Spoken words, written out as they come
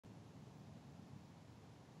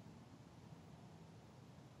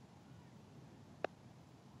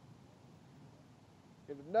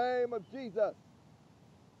In the name of Jesus,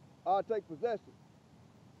 I take possession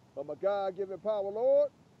of my God-given power, Lord,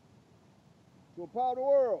 to empower the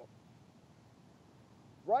world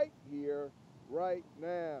right here, right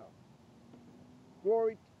now.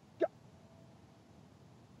 Glory to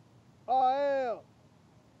God. I am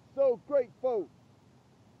so grateful.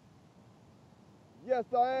 Yes,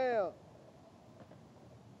 I am.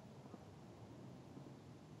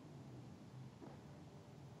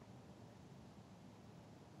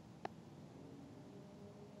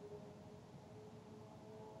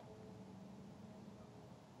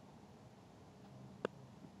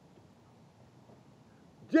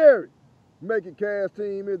 Jerry, Making Cash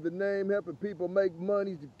Team is the name, helping people make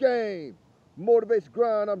money's the game. Motivation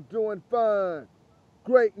grind, I'm doing fine.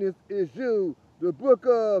 Greatness is you, the book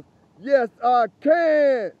of Yes I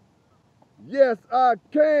Can. Yes I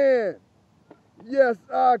can. Yes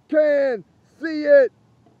I can see it.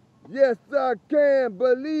 Yes I can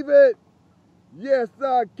believe it. Yes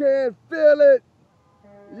I can feel it.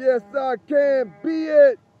 Yes I can be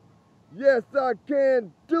it. Yes I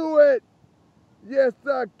can do it. Yes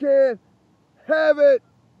I can have it.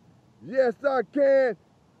 Yes, I can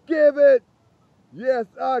give it. Yes,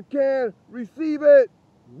 I can receive it.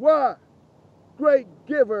 Why? Great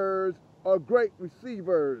givers are great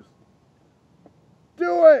receivers.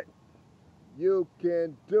 Do it. You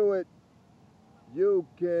can do it. You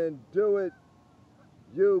can do it.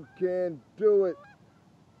 You can do it.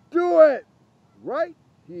 Do it right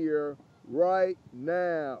here, right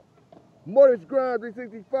now. Mortgage Grind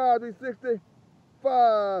 365,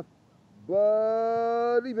 365.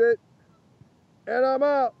 Believe it. And I'm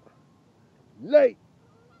out. Late.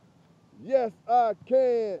 Yes, I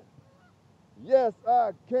can. Yes,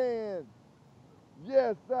 I can.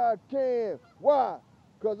 Yes, I can. Why?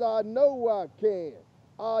 Because I know I can.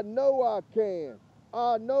 I know I can.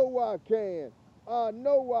 I know I can. I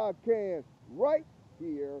know I can. Right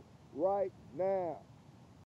here, right now.